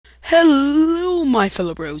Hello, my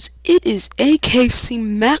fellow bros. It is AKC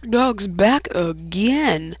MacDogs back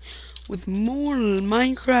again with more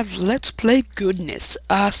Minecraft Let's Play goodness.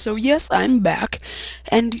 So yes, I'm back,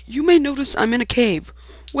 and you may notice I'm in a cave.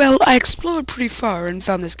 Well, I explored pretty far and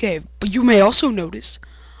found this cave, but you may also notice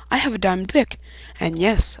I have a diamond pick. And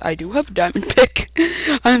yes, I do have a diamond pick.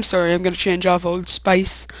 I'm sorry, I'm gonna change off Old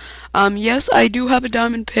Spice. Yes, I do have a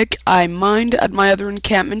diamond pick. I mined at my other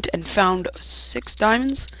encampment and found 6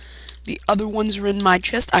 diamonds. The other ones are in my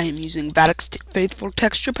chest. I am using Vadok's Faithful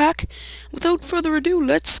Texture Pack. Without further ado,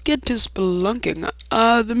 let's get to spelunking.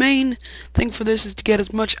 The main thing for this is to get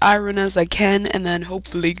as much iron as I can, and then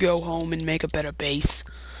hopefully go home and make a better base.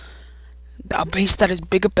 A base that is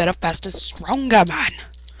bigger, better, faster, stronger, man.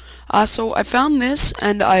 So I found this,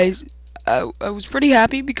 and I was pretty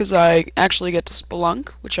happy because I actually get to spelunk,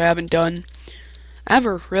 which I haven't done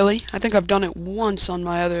ever, really. I think I've done it once on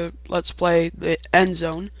my other Let's Play, the End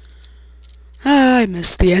Zone. I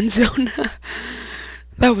missed the End Zone.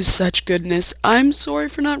 That was such goodness. I'm sorry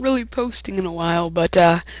for not really posting in a while, but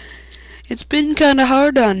it's been kinda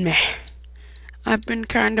hard on me. I've been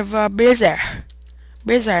kind of busy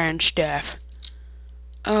and stuff.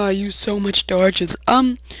 I use so much torches.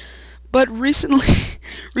 But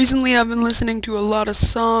recently I've been listening to a lot of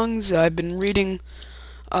songs. I've been reading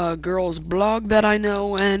a girl's blog that I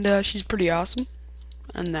know, and she's pretty awesome.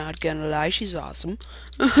 I'm not gonna lie, she's awesome.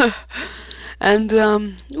 And,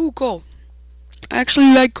 ooh, coal. I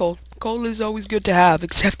actually like coal. Coal is always good to have,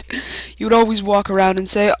 except you'd always walk around and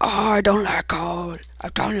say, "Oh, I don't like coal. I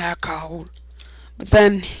don't like coal." But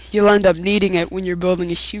then you'll end up needing it when you're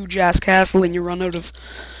building a huge-ass castle and you run out of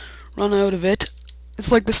it.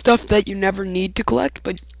 It's like the stuff that you never need to collect,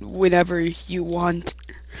 but whenever you want.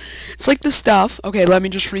 It's like the stuff... Okay, let me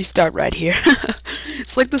just restart right here.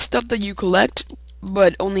 It's like the stuff that you collect,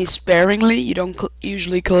 but only sparingly. You don't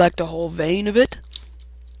usually collect a whole vein of it.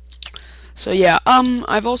 So yeah,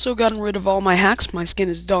 I've also gotten rid of all my hacks. My skin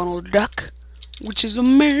is Donald Duck, which is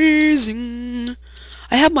amazing.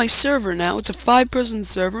 I have my server now. It's a 5-person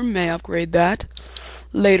server. May upgrade that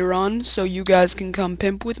later on, so you guys can come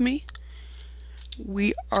pimp with me.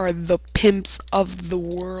 We are the pimps of the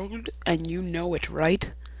world, and you know it,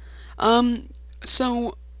 right?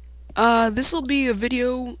 This'll be a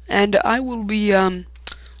video, and I will be,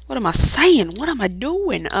 what am I saying? What am I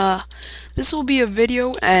doing? This'll be a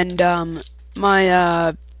video, and,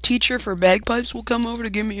 my, teacher for bagpipes will come over to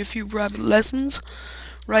give me a few private lessons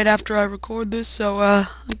right after I record this, so, I'm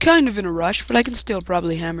kind of in a rush, but I can still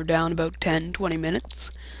probably hammer down about 10-20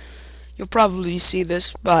 minutes. You'll probably see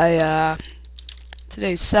this by,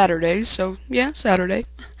 today's Saturday, so, yeah, Saturday.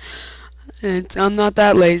 I'm not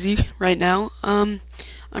that lazy right now. I'm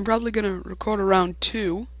probably gonna record around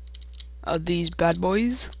 2 of these bad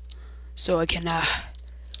boys, so I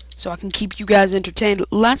can keep you guys entertained.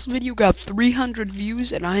 Last video got 300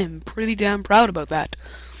 views, and I am pretty damn proud about that.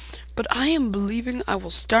 But I am believing I will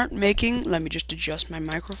start making, let me just adjust my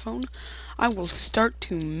microphone, I will start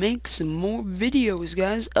to make some more videos,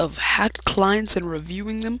 guys, of hacked clients and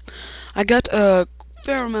reviewing them. I got a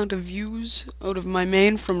fair amount of views out of my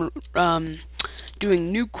main from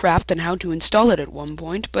doing Nukecraft and how to install it at one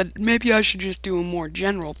point, but maybe I should just do a more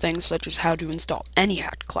general thing, such as how to install any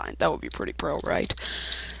hacked client. That would be pretty pro, right?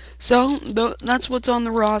 So, that's what's on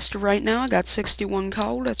the roster right now. I got 61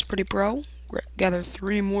 coal, that's pretty pro. Gather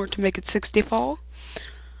 3 more to make it 64.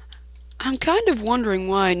 I'm kind of wondering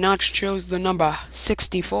why Notch chose the number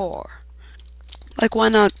 64. Like, why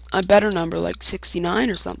not a better number, like 69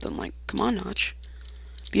 or something? Like, come on, Notch.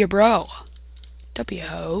 Be a bro. Don't be a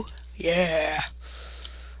hoe. Yeah.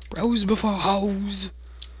 Bros before hoes.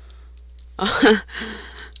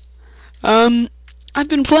 I've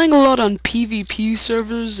been playing a lot on PvP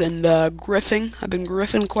servers and griffing. I've been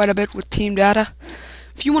griffing quite a bit with Team Data.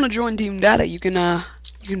 If you want to join Team Data, you can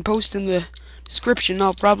post in the description.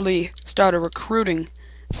 I'll probably start a recruiting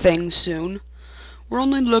thing soon. We're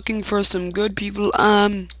only looking for some good people.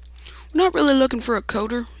 We're not really looking for a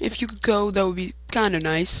coder. If you could code, that would be kind of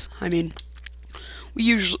nice. I mean,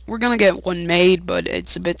 we're gonna get one made, but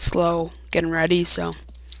it's a bit slow getting ready, so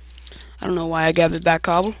I don't know why I gathered that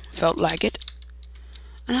cobble. Felt like it.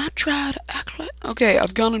 And I tried to act like... Okay,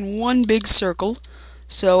 I've gone in one big circle.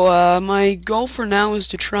 So, my goal for now is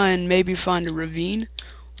to try and maybe find a ravine,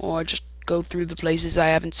 or just go through the places I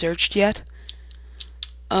haven't searched yet.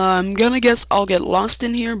 I'm gonna guess I'll get lost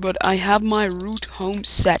in here, but I have my route home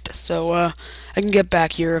set, so, I can get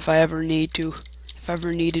back here if I ever need to. If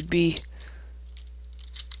ever needed be.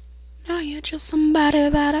 Now you're just somebody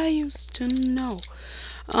that I used to know.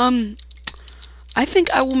 I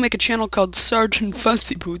think I will make a channel called Sergeant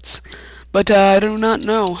Fussy Boots. But I do not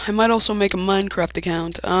know. I might also make a Minecraft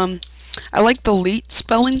account. I like the delete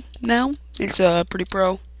spelling now. It's pretty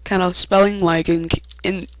pro kind of spelling. Like in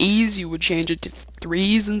E's, you would change it to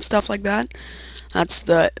threes and stuff like that. That's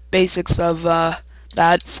the basics of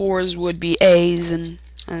that. Fours would be A's, and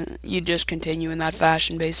you just continue in that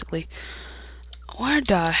fashion, basically. Where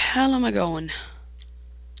the hell am I going?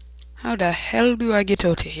 How the hell do I get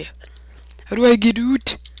out of here? How do I get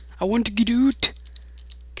out? I want to get out.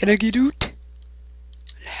 Can I get out?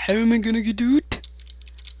 How am I gonna get out?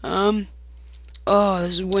 Oh,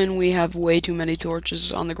 this is when we have way too many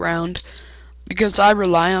torches on the ground. Because I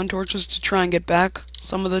rely on torches to try and get back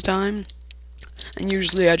some of the time. And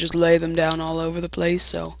usually I just lay them down all over the place,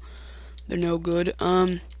 so they're no good.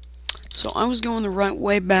 So I was going the right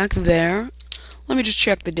way back there. Let me just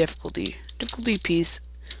check the difficulty. Difficulty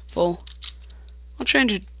peaceful. I'll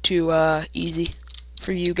change it to easy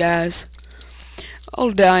for you guys.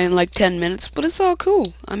 I'll die in like 10 minutes, but it's all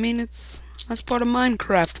cool. I mean, that's part of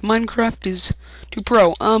Minecraft. Minecraft is too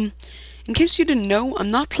pro. In case you didn't know, I'm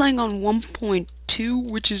not playing on 1.2,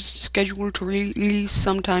 which is scheduled to release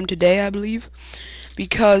sometime today, I believe.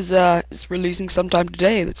 Because it's releasing sometime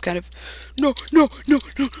today. That's kind of no.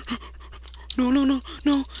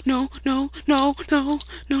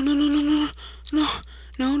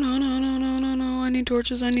 I need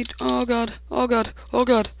torches. I need. Oh god.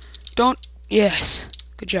 Don't. Yes.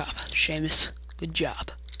 Good job, Seamus. Good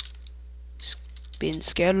job. Been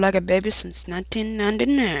scared like a baby since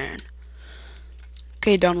 1999.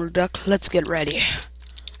 Okay, Donald Duck, let's get ready.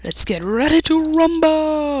 Let's get ready to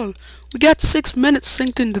rumble! We got 6 minutes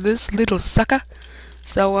synced into this little sucker.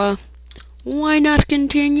 So, why not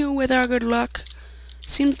continue with our good luck?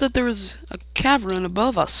 Seems that there is a cavern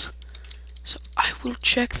above us. So, I will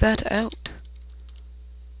check that out.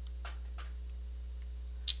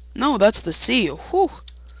 No, that's the sea. Whew.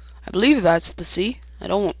 I believe that's the sea. I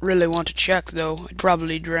don't really want to check, though. I'd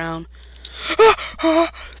probably drown.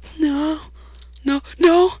 No.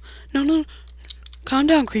 Calm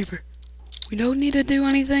down, creeper. We don't need to do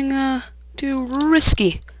anything, too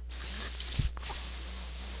risky.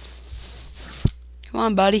 Come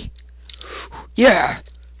on, buddy. Yeah,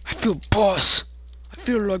 I feel boss. I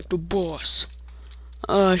feel like the boss.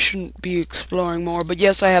 I shouldn't be exploring more, but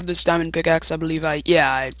yes, I have this diamond pickaxe. I believe I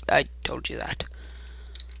told you that.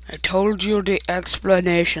 I told you the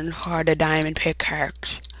explanation for the diamond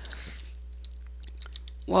pickaxe.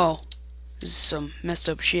 Whoa, this is some messed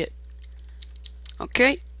up shit.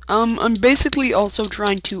 Okay, I'm basically also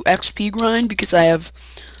trying to XP grind because I have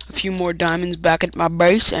a few more diamonds back at my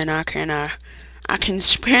base, and I can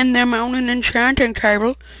spend them on an enchanting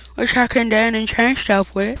table, which I can then enchant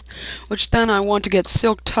stuff with, which then I want to get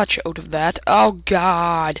Silk Touch out of that. Oh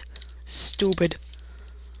god, stupid.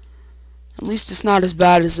 At least it's not as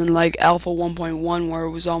bad as in like Alpha 1.1 where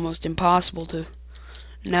it was almost impossible to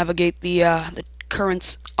navigate the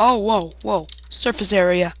currents. Oh, whoa, surface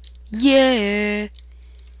area. Yeah,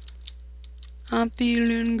 I'm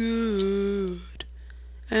feeling good,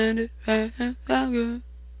 and how good.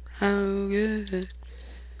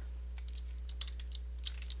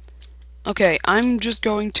 Okay, I'm just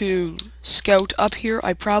going to scout up here.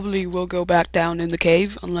 I probably will go back down in the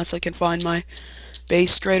cave unless I can find my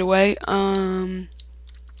base straight away. Now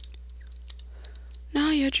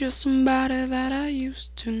you're just somebody that I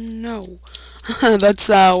used to know. That's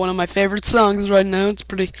one of my favorite songs right now. It's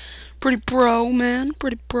pretty pro, man.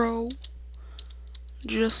 Pretty pro.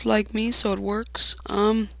 Just like me, so it works.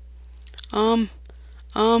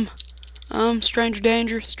 Stranger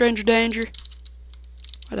danger.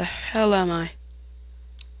 Where the hell am I?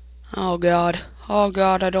 Oh god,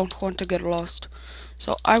 I don't want to get lost.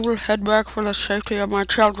 So I will head back for the safety of my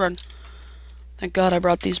children. Thank god I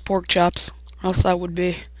brought these pork chops, or else I would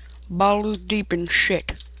be balls deep in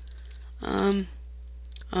shit. I'm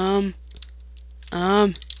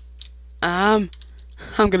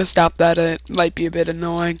gonna stop that, it might be a bit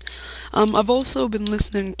annoying. I've also been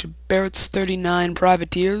listening to Barrett's 39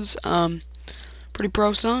 Privateers. Pretty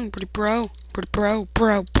pro song, pretty pro.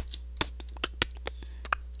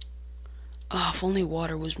 Oh, if only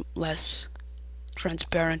water was less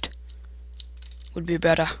transparent, would be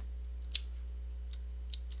better.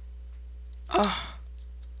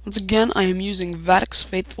 Once again, I am using Vadic's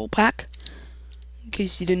Faithful Pack, in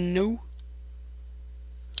case you didn't know.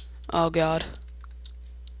 Oh god.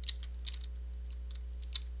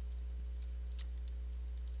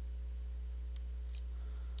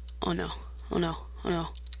 Oh no.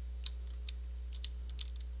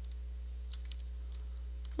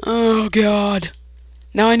 Oh god.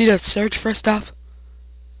 Now I need to search for stuff.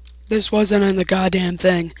 This wasn't in the goddamn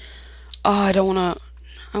thing. Oh, I don't wanna...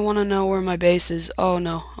 I want to know where my base is. Oh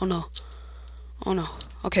no, oh no, oh no.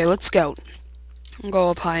 Okay, let's scout. I'll go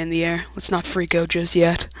up high in the air. Let's not freak out just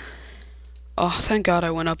yet. Oh, thank God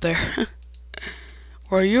I went up there.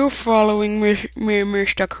 Were you following me,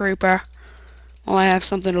 Mr. Creeper? Well, I have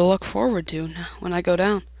something to look forward to when I go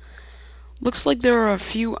down. Looks like there are a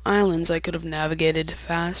few islands I could have navigated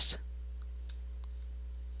fast.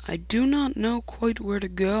 I do not know quite where to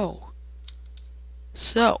go.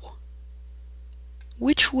 So,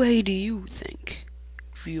 which way do you think,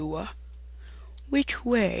 viewer? Which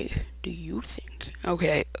way do you think?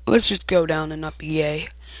 Okay, let's just go down and not be gay.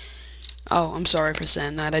 Oh, I'm sorry for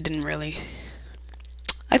saying that. I didn't really...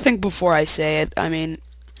 I think before I say it, I mean,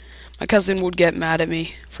 my cousin would get mad at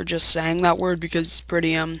me for just saying that word because it's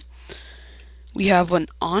pretty, we have an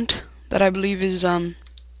aunt that I believe is,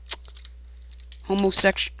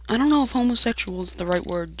 homosexual. I don't know if homosexual is the right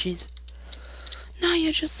word, jeez. Now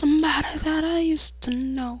you're just somebody that I used to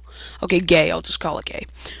know. Okay, gay, I'll just call it gay.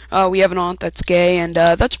 We have an aunt that's gay, and,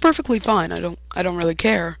 that's perfectly fine. I don't really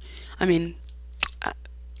care. I mean,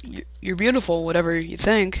 you're beautiful, whatever you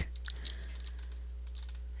think.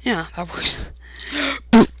 Yeah, that works.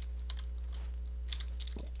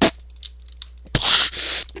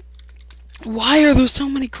 Why are there so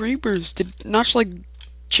many creepers? Did Notch, like,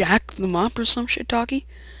 jack them up or some shit, talkie?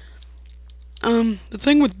 The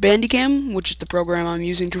thing with Bandicam, which is the program I'm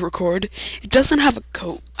using to record, it doesn't have a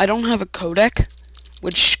I don't have a codec,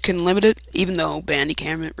 which can limit it, even though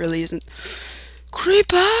Bandicam, it really isn't.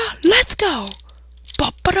 Creeper, let's go! No,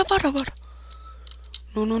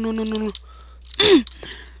 no, no, no, no, no.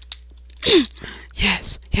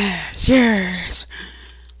 Yes, yes, yes.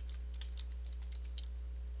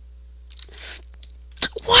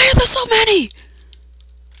 Why are there so many?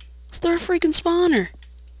 Is there a freaking spawner?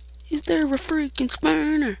 Is there a freaking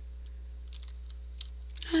spawner?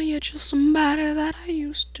 Now you're just somebody that I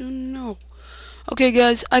used to know. Okay,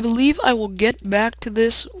 guys, I believe I will get back to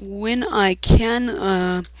this when I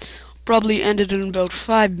can. Probably end it in about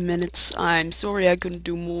 5 minutes. I'm sorry I couldn't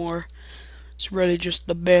do more. It's really just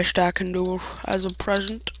the best I can do as of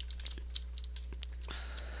present.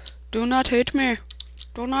 Do not hate me.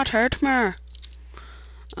 Do not hurt me.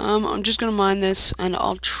 I'm just gonna mine this, and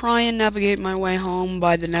I'll try and navigate my way home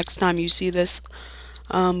by the next time you see this.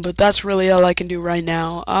 But that's really all I can do right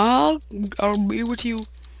now. I'll be with you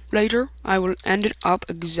later. I will end it up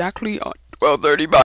exactly on 12:30. Bye.